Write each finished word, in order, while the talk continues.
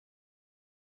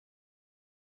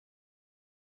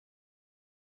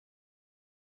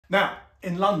Now,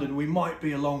 in London, we might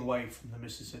be a long way from the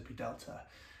Mississippi Delta,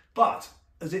 but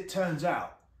as it turns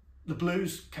out, the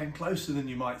blues came closer than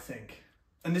you might think.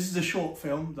 And this is a short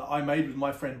film that I made with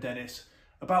my friend Dennis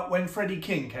about when Freddie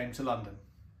King came to London.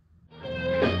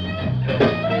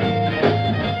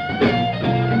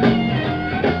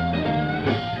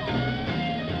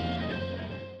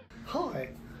 Hi,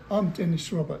 I'm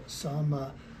Dennis Roberts. I'm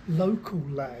a local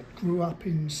lad, grew up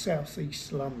in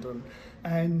southeast London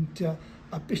and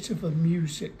a bit of a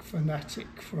music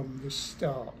fanatic from the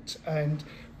start. And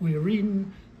we're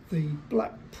in the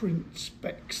Black Prince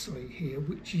Bexley here,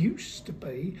 which used to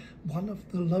be one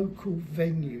of the local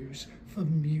venues for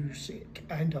music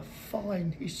and a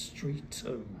fine history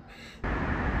too.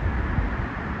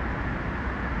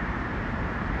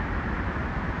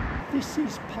 This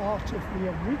is part of the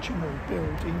original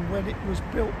building when it was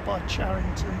built by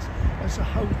Charrington's as a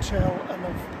hotel and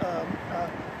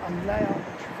a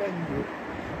lounge venue.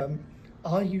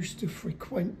 I used to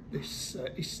frequent this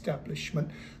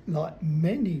establishment like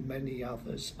many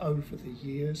others over the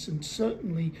years, and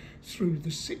certainly through the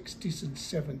 60s and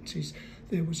 70s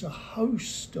there was a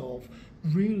host of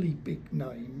really big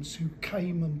names who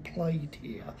came and played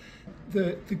here.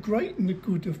 The great and the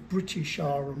good of British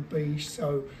R&B,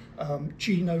 so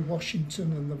Gino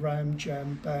Washington and the Ram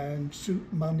Jam Band,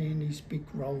 Zoot Money and his Big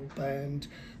Roll Band.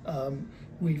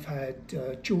 We've had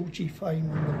Georgie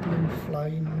Fame and the Blue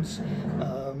Flames,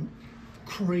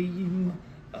 Cream,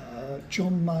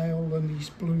 John Mayall and his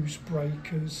Blues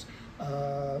Breakers,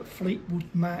 Fleetwood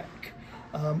Mac,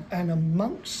 and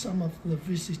amongst some of the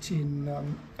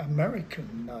visiting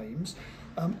American names,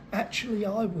 actually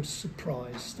I was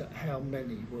surprised at how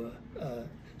many were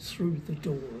through the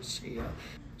doors here.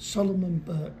 Solomon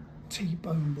Burke,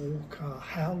 T-Bone Walker,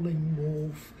 Howlin'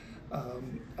 Wolf,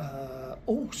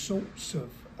 all sorts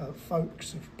of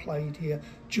folks have played here,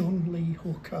 John Lee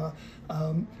Hooker,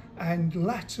 and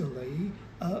latterly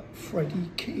Freddie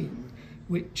King,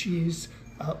 which is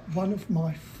one of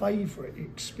my favourite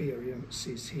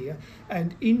experiences here.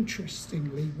 And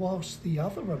interestingly, whilst the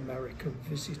other American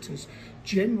visitors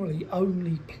generally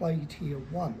only played here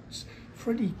once,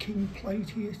 Freddie King played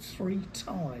here 3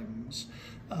 times.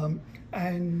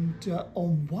 And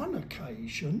on one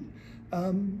occasion,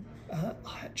 I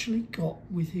actually got,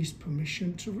 with his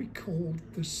permission, to record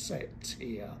the set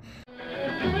here.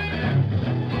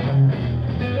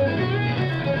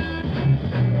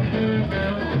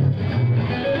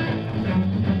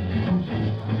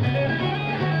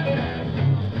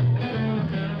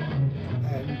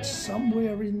 And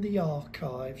somewhere in the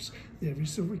archives there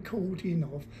is a recording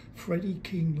of Freddie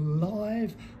King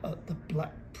live at the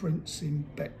Black Prince in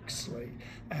Bexley,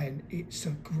 and it's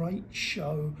a great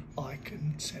show, I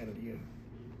can tell you.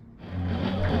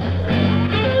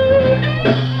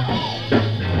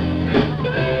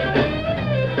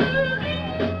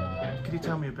 Can you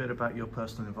tell me a bit about your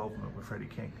personal involvement with Freddie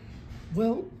King?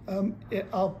 Well,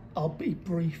 I'll be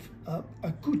brief. A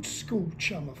good school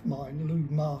chum of mine, Lou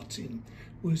Martin,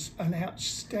 was an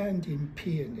outstanding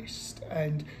pianist,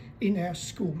 and in our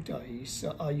school days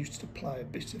I used to play a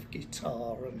bit of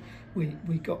guitar and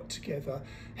we got together.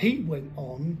 He went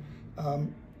on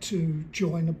to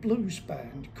join a blues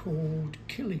band called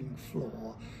Killing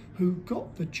Floor, who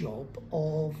got the job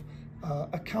of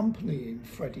accompanying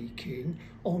Freddie King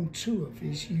on 2 of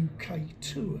his UK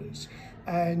tours.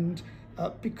 And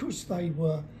because they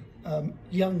were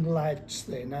young lads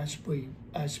then, as we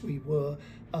were,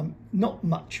 not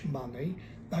much money,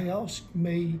 they asked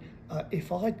me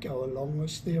if I'd go along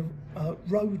as their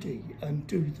roadie and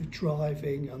do the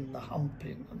driving and the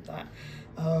humping and that.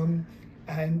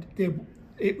 And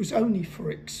it was only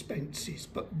for expenses,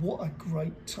 but what a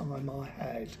great time I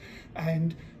had.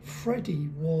 And Freddie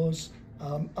was,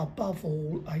 above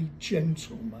all, a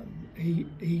gentleman.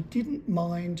 He didn't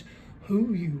mind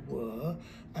who you were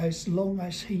as long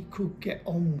as he could get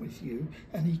on with you,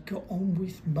 and he got on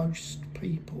with most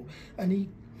people. And he,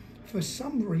 for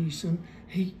some reason,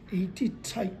 he did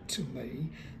take to me,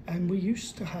 and we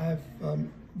used to have,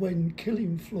 when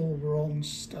Killing Floor were on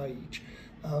stage,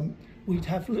 we'd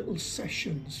have little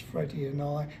sessions, Freddie and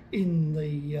I, in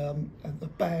the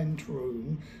band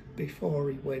room before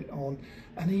he went on,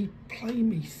 and he'd play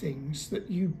me things that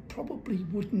you probably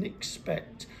wouldn't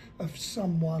expect of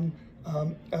someone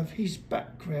of his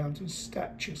background and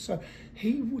stature. So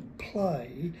he would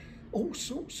play all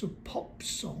sorts of pop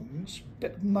songs,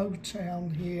 bit of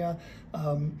Motown here,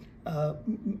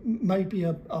 maybe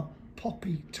a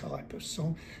poppy type of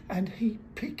song, and he'd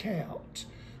pick out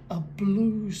a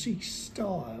bluesy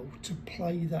style to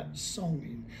play that song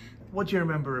in. What do you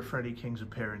remember of Freddie King's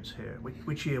appearance here?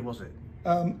 Which year was it?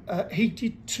 He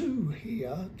did two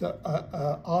here that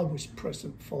I was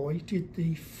present for. He did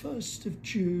the 1st of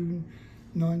June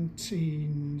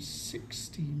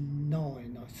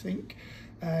 1969, I think,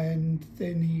 and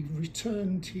then he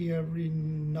returned here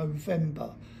in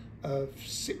November of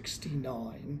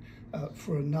 69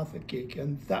 for another gig,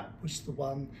 and that was the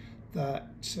one that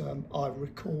I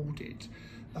recorded.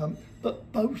 But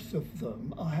both of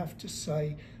them, I have to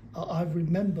say, I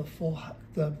remember for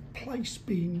the place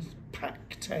being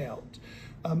packed out,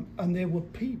 and there were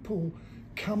people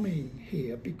coming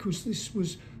here because this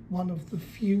was one of the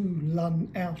few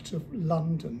out of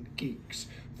London gigs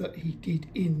that he did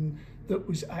that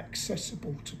was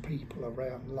accessible to people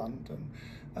around London.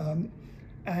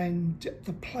 And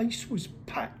the place was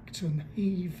packed and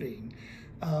heaving,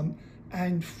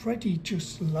 and Freddie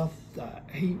just loved that.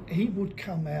 He would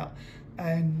come out,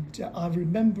 and I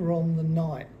remember on the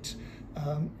night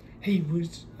he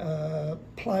was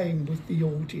playing with the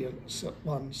audience at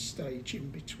one stage in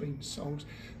between songs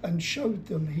and showed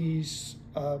them his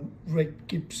red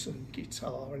Gibson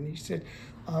guitar, and he said,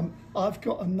 I've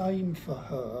got a name for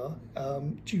her,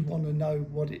 do you want to know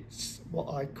what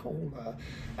I call her?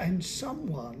 And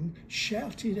someone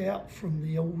shouted out from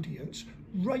the audience,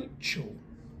 Rachel.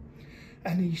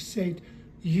 And he said,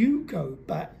 you go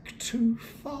back too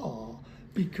far,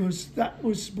 because that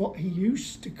was what he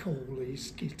used to call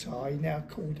his guitar. He now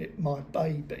called it My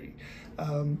Baby.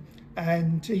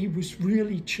 And he was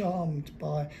really charmed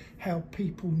by how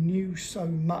people knew so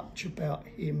much about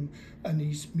him and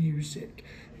his music.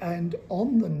 And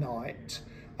on the night,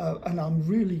 and I'm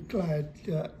really glad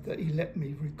that he let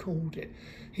me record it,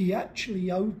 he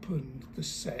actually opened the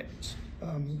set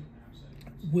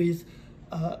with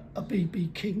a B.B.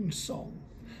 King song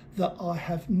that I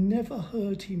have never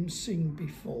heard him sing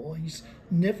before. He's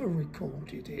never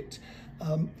recorded it.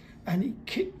 And he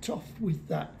kicked off with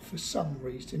that for some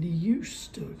reason. He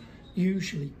used to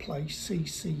usually play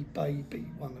CC Baby,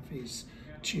 one of his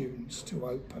tunes, to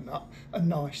open up a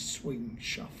nice swing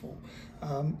shuffle.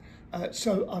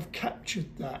 So I've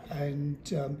captured that, and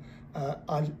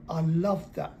I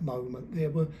loved that moment. There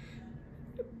were,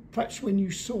 perhaps when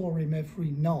you saw him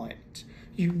every night,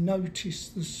 you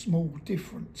noticed the small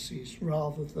differences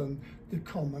rather than the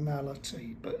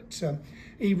commonality. But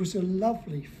he was a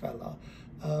lovely fella,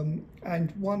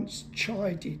 and once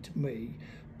chided me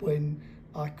when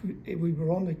we were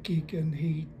on a gig and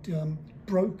he'd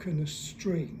broken a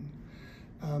string,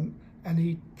 and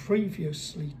he'd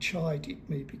previously chided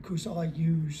me because I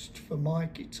used for my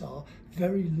guitar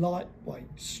very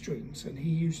lightweight strings and he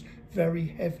used very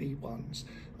heavy ones.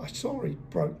 I saw he'd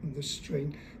broken the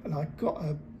string, and I got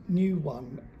a new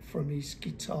one from his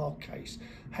guitar case,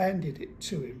 handed it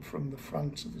to him from the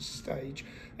front of the stage,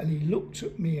 and he looked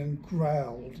at me and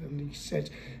growled, and he said,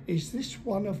 is this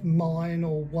one of mine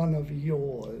or one of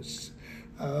yours?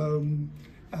 And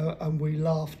we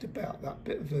laughed about that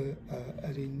bit of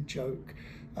an in-joke.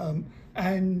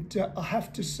 And I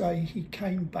have to say, he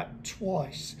came back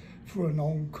twice for an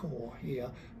encore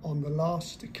here. On the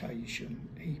last occasion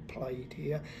he played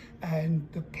here, and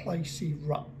the place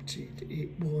erupted.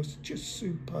 It was just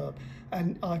superb,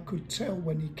 and I could tell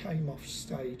when he came off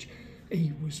stage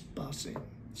he was buzzing.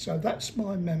 So that's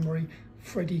my memory,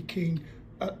 Freddie King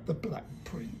at the Black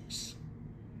Prince.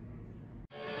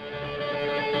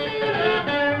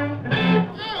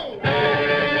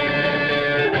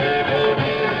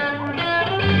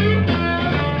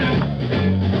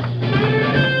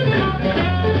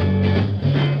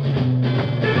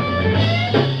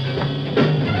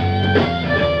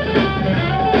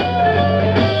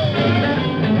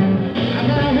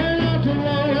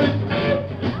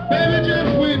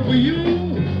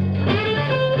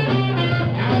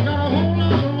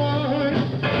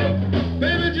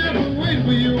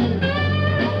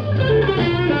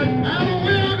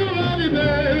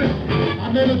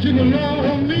 You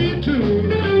belong me too.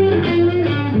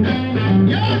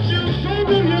 Yes, you're so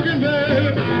good looking,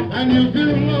 babe, and you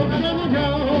feel love from the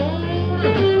ground.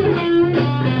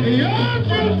 Yes,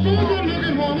 you're so good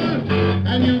looking, woman,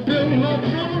 and you feel love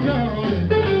from the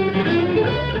ground.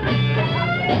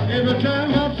 Every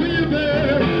time I see you,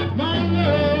 babe, my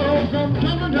love comes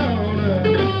tumbling down.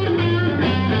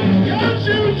 Yes,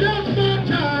 you're just my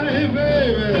time,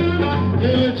 baby.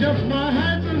 You're just my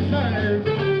height and size.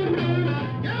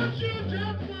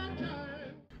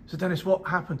 So Dennis, what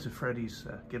happened to Freddie's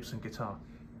Gibson guitar?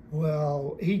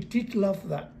 Well, he did love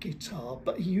that guitar,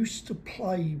 but he used to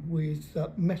play with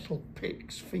metal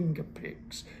picks, finger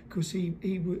picks, because he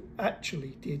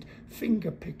actually did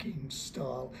finger picking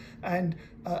style, and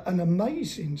an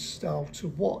amazing style to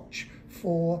watch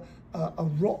for a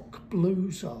rock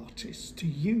blues artist to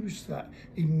use that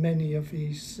in many of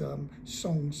his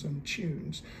songs and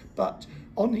tunes. But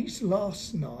on his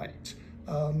last night,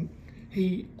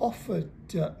 he offered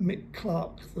Mick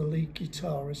Clark, the lead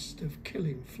guitarist of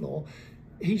Killing Floor,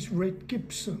 his red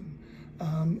Gibson,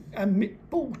 and Mick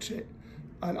bought it.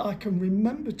 And I can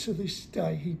remember to this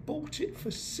day, he bought it for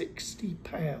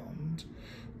 £60,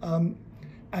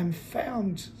 and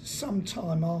found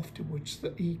sometime afterwards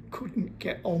that he couldn't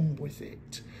get on with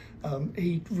it.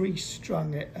 He'd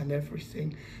restrung it and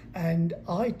everything. And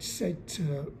I'd said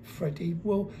to Freddie,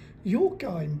 well, you're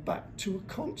going back to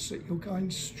a concert. You're going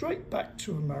straight back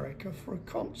to America for a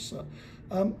concert.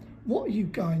 What are you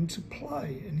going to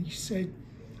play? And he said,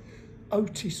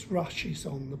 Otis Rush is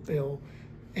on the bill.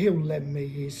 He'll lend me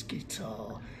his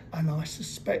guitar. And I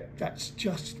suspect that's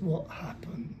just what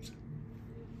happened.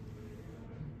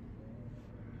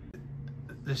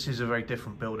 This is a very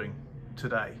different building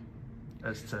today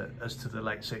as to the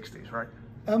late 60s, right?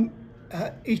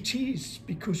 It is,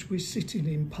 because we're sitting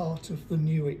in part of the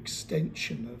new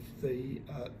extension of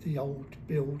the old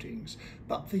buildings,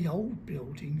 but the old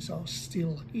buildings are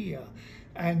still here,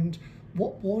 and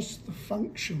what was the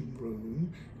function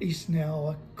room is now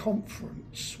a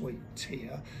conference suite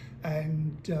here.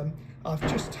 And I've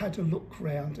just had a look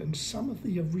round, and some of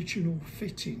the original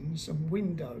fittings and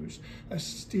windows are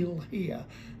still here,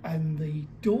 and the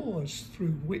doors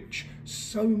through which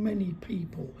so many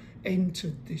people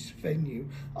entered this venue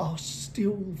are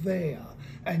still there,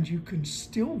 and you can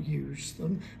still use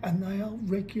them, and they are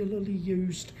regularly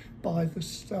used by the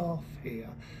staff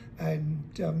here.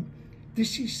 And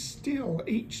this is still,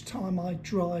 each time I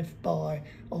drive by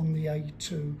on the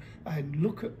A2 and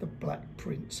look at the black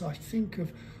prints, I think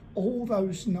of all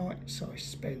those nights I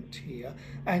spent here,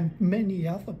 and many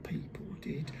other people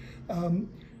did,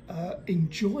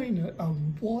 enjoying a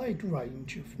wide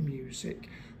range of music,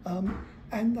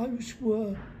 and those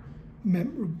were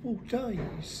memorable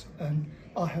days. And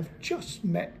I have just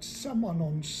met someone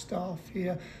on staff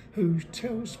here who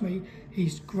tells me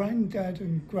his granddad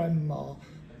and grandma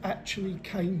actually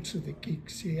came to the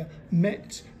gigs here,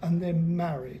 met and then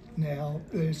married. Now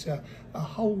there's a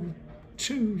whole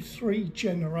 2-3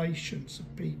 generations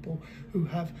of people who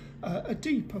have a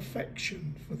deep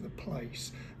affection for the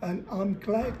place, and I'm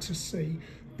glad to see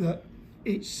that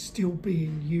it's still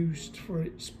being used for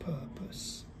its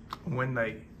purpose. When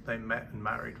they met and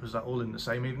married, was that all in the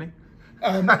same evening?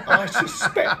 I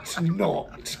suspect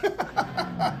not.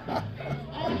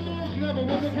 Almost level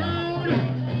with the ground.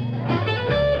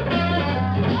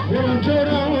 Well, turn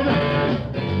on.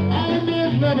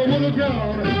 Almost level with the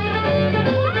ground.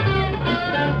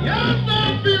 Yes,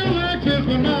 I feel like this,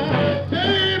 but my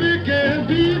baby can't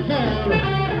be found.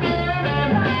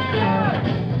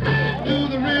 To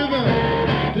the river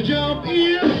to jump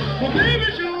in. My baby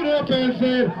showed up and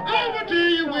said, I will tell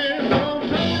you when. Don't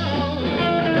turn on.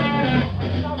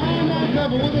 Almost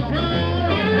level with the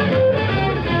ground.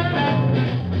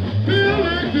 Feel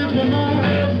like this, but my